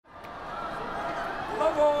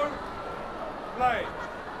ball, play.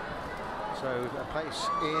 So a place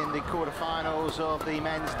in the quarterfinals of the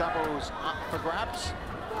men's doubles up for grabs.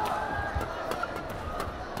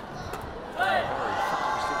 Very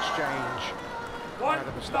fast exchange right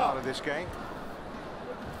at the start of this game.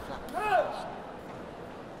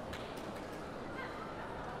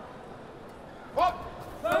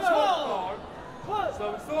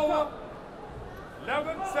 Service over.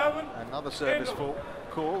 11-7. Another service fault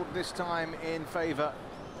called, this time in favour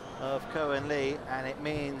of Cohen Lee, and it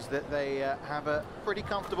means that they have a pretty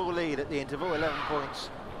comfortable lead at the interval, 11 points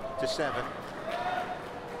to 7.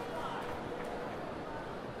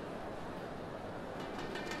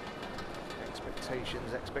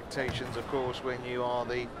 Expectations, of course, when you are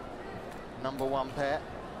the #1 pair.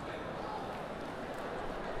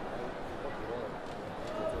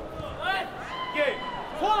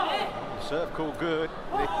 Serve call good.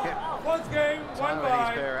 First game, one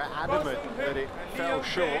by. They're adamant that it fell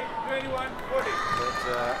short. 21-40.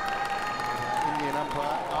 But Indian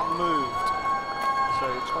umpire unmoved. So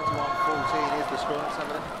 21-14 is the score. Let's have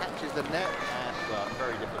a look. Catches the net, and well,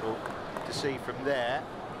 very difficult to see from there.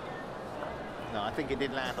 No, I think it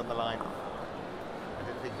did land on the line. I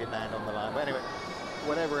didn't think it landed on the line. But anyway,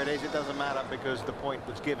 whatever it is, it doesn't matter because the point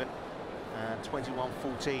was given. And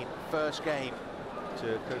 21-14, first game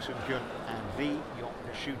to Hyun and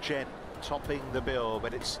Yong Chen topping the bill.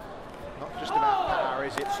 But it's not just about power,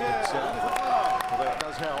 is it? It's, although it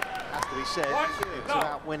does help, has to be said. It's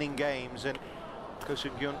about winning games. And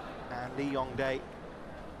Hyun and Lee Yong-dae.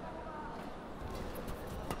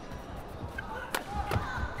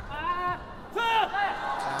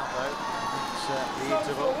 The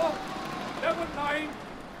interval. 11-9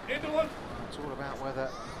 interval. It's all about whether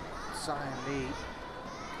Tsai and Lee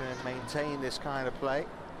can maintain this kind of play.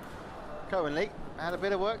 Cohen Lee had a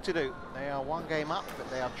bit of work to do. They are 1 game up, but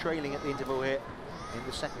they are trailing at the interval here in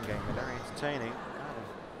the second game. They're very entertaining. Kind of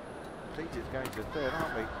completed going to the third,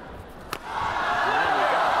 aren't we? There we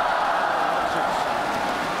go.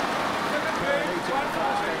 Cohen Lee took the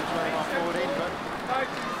first game 21-14, but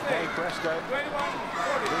hey presto, Lee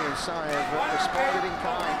and Tsai have responded in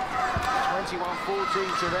kind.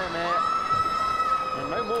 21-14 to them here, and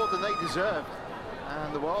no more than they deserved.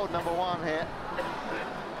 And the world #1 here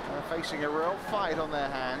are facing a real fight on their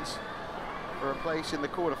hands for a place in the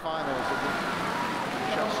quarterfinals.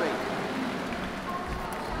 We shall see.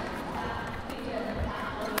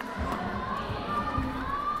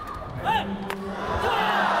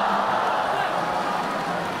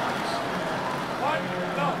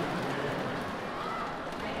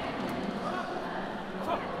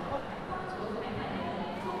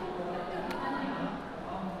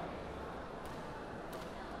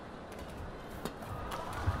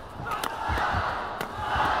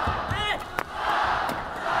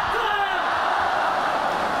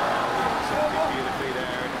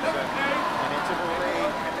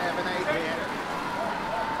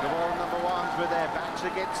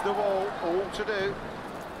 Against the wall, all to do.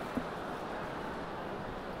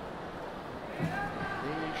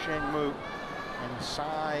 Sheng and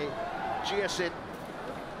Tsai Hsin.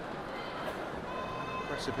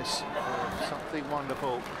 Precipice of something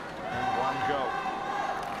wonderful in Guangzhou.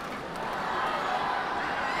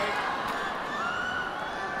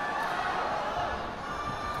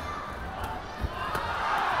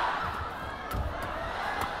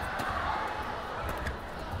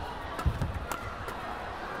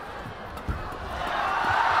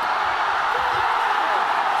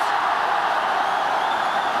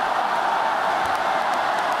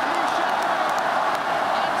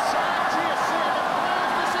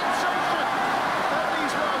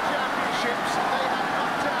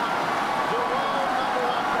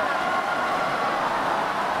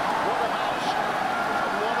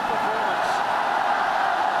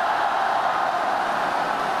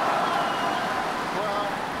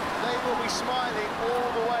 Smiling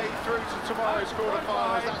all the way through to tomorrow's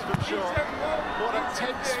quarterfinals, that's for sure. What a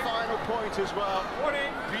tense final point as well.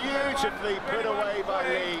 Beautifully put away by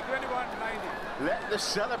Lee. Let the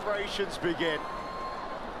celebrations begin.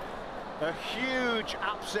 A huge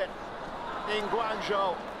upset in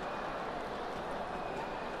Guangzhou.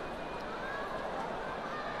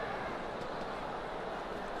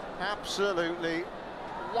 Absolutely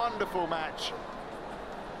wonderful match.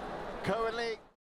 Cohen Lee.